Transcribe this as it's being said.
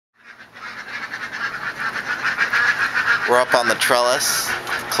We're up on the trellis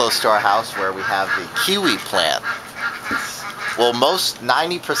close to our house where we have the kiwi plant. Well,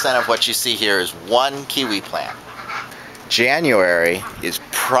 90% of what you see here is one kiwi plant. January is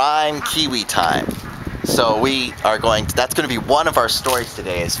prime kiwi time. So that's going to be one of our stories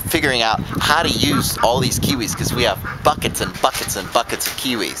today, is figuring out how to use all these kiwis, because we have buckets and buckets and buckets of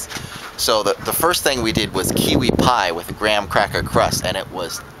kiwis. So the first thing we did was kiwi pie with a graham cracker crust, and it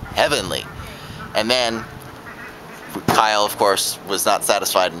was heavenly. And then Kyle, of course, was not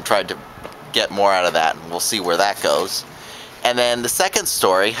satisfied and tried to get more out of that, and we'll see where that goes. And then the second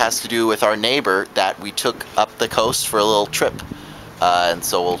story has to do with our neighbor that we took up the coast for a little trip. And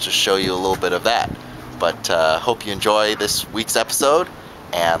so we'll just show you a little bit of that. But hope you enjoy this week's episode,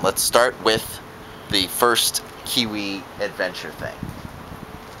 and let's start with the first kiwi adventure thing.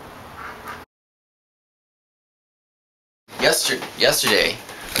 Yesterday,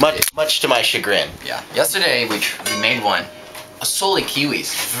 much to my chagrin. Yeah. Yesterday we made one. Solely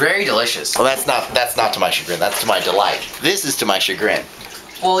kiwis. Very delicious. Well, that's not to my chagrin. That's to my delight. This is to my chagrin.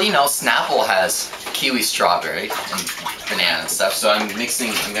 Well, you know, Snapple has kiwi, strawberry, and banana and stuff. So I'm gonna mix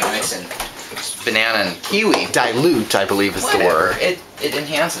in banana and kiwi. Dilute, I believe, is the word. It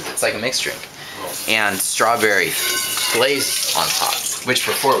enhances. It's like a mixed drink. And strawberry glaze on top, which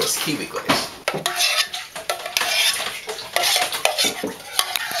before was kiwi glaze.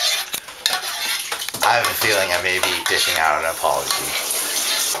 I have a feeling I may be dishing out an apology.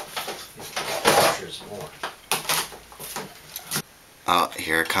 Oh,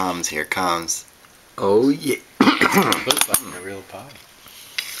 here it comes, here it comes. Oh yeah. Looks like a real pie.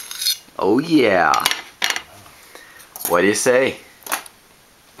 Oh yeah. What do you say?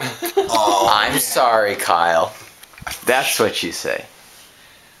 Oh, I'm sorry, Kyle. That's what you say.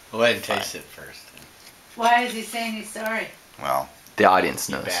 Go ahead and taste it first. Why is he saying he's sorry? Well, the audience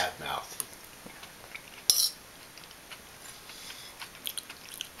knows. Bad mouth.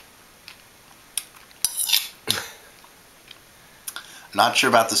 Not sure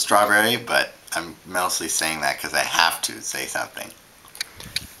about the strawberry, but I'm mostly saying that because I have to say something.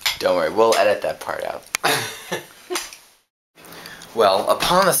 Don't worry, we'll edit that part out. Well,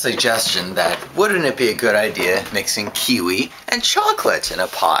 upon the suggestion that wouldn't it be a good idea mixing kiwi and chocolate in a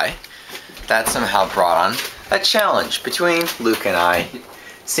pie, that somehow brought on a challenge between Luke and I,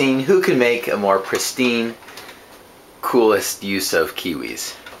 seeing who can make a more pristine, coolest use of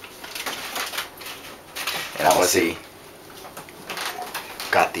kiwis. And That was he.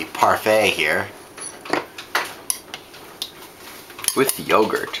 Got the parfait here. With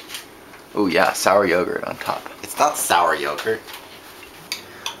yogurt. Oh yeah, sour yogurt on top. It's not sour yogurt.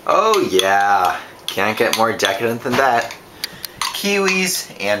 Oh yeah, can't get more decadent than that.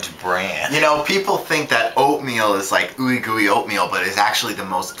 Kiwis and bran. You know, people think that oatmeal is like ooey gooey oatmeal, but it's actually the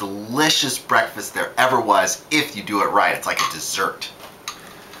most delicious breakfast there ever was if you do it right. It's like a dessert.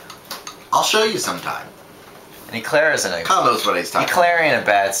 I'll show you sometime. And eclair isn't a... Kyle knows what he's talking about. Eclair ain't a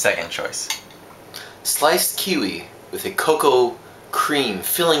bad second choice. Sliced kiwi with a cocoa cream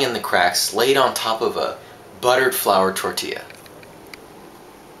filling in the cracks, laid on top of a buttered flour tortilla.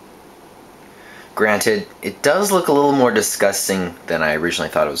 Granted, it does look a little more disgusting than I originally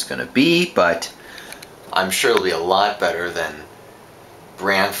thought it was going to be, but I'm sure it'll be a lot better than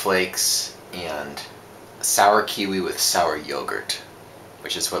bran flakes and sour kiwi with sour yogurt,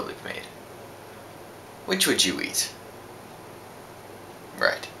 which is what Luke made. Which would you eat?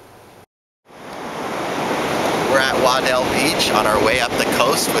 Right. We're at Waddell Beach on our way up the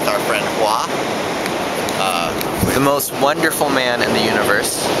coast with our friend Hua. The most wonderful man in the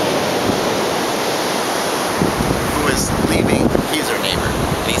universe. Who is leaving, he's our neighbor,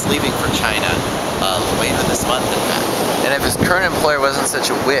 and he's leaving for China later this month, in fact. And if his current employer wasn't such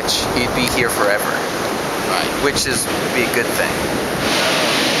a witch, he'd be here forever. Right. Which would be a good thing.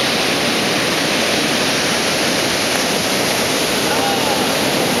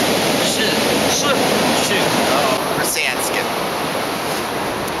 Oh, we're sand skipping.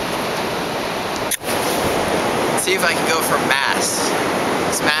 See if I can go for mass.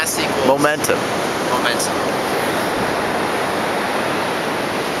 It's mass equals Momentum. momentum.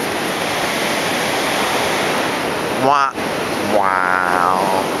 Wow.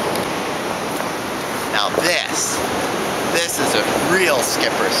 Now this is a real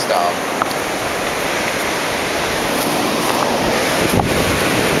skipper stone.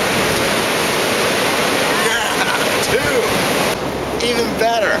 Even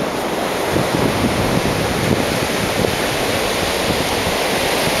better.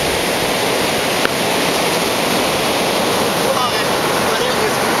 But it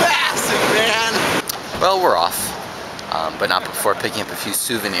was massive, man. Well, we're off, but not before picking up a few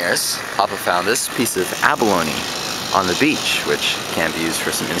souvenirs. Papa found this piece of abalone on the beach, which can be used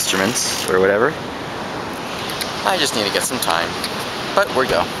for some instruments or whatever. I just need to get some time, but we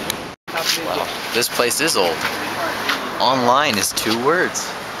go. Wow, this place is old. Online is 2 words.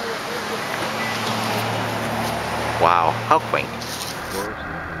 Wow, how quaint.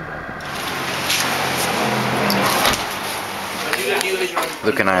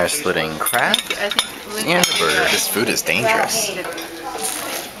 Luke and I are slitting crab and a burger. This food is dangerous.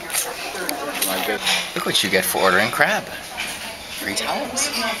 Look what you get for ordering crab. Free towels.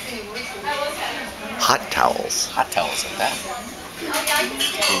 Hot towels. Hot towels at that.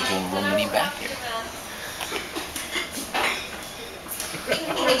 Little mini bath here.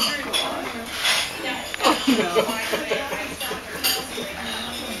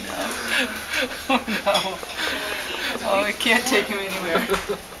 Oh no. Oh, I can't take him anywhere.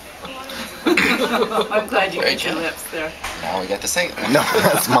 I'm glad you got your lips there. Now we got to say it. No,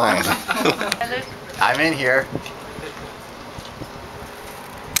 that's mine. I'm in here.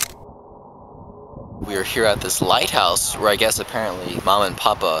 We are here at this lighthouse where I guess apparently Mama and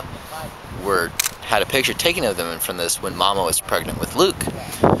Papa had a picture taken of them in front of this when Mama was pregnant with Luke.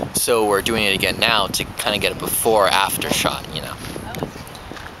 So we're doing it again now to kind of get a before-after shot, you know.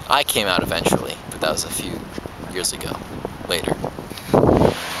 I came out eventually, but that was a few years ago, later.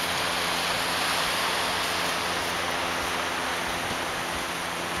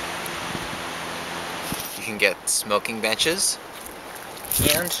 You can get smoking benches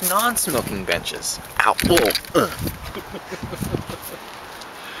and non-smoking benches. Ow! Whoa.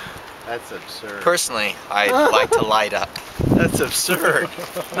 That's absurd. Personally, I like to light up. That's absurd.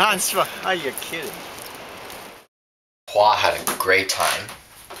 Non-smoke. Are you kidding? Hua had a great time.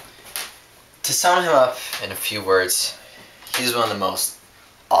 To sum him up in a few words, he's one of the most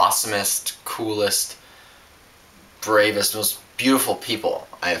awesomest, coolest, bravest, most beautiful people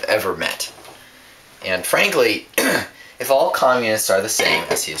I have ever met. And frankly, if all communists are the same,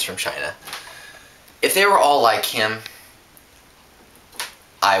 as he is from China, if they were all like him,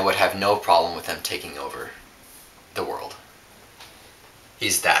 I would have no problem with them taking over the world.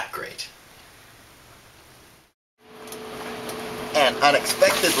 He's that great. And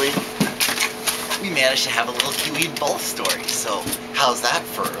unexpectedly, we managed to have a little Kiwi both story. So how's that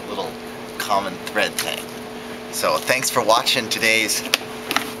for a little common thread thing? So thanks for watching today's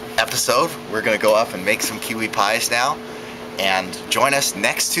episode. We're gonna go up and make some kiwi pies now, and join us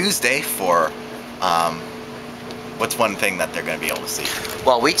next Tuesday for what's one thing that they're gonna be able to see?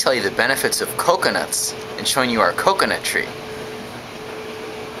 While we tell you the benefits of coconuts and showing you our coconut tree.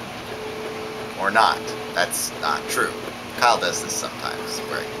 Or not. That's not true. Kyle does this sometimes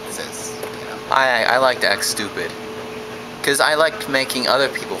where he says, you know. I like to act stupid. Because I like making other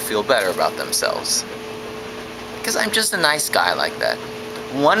people feel better about themselves. Because I'm just a nice guy like that.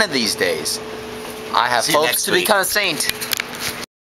 One of these days, I have See you hopes next to week. become a saint.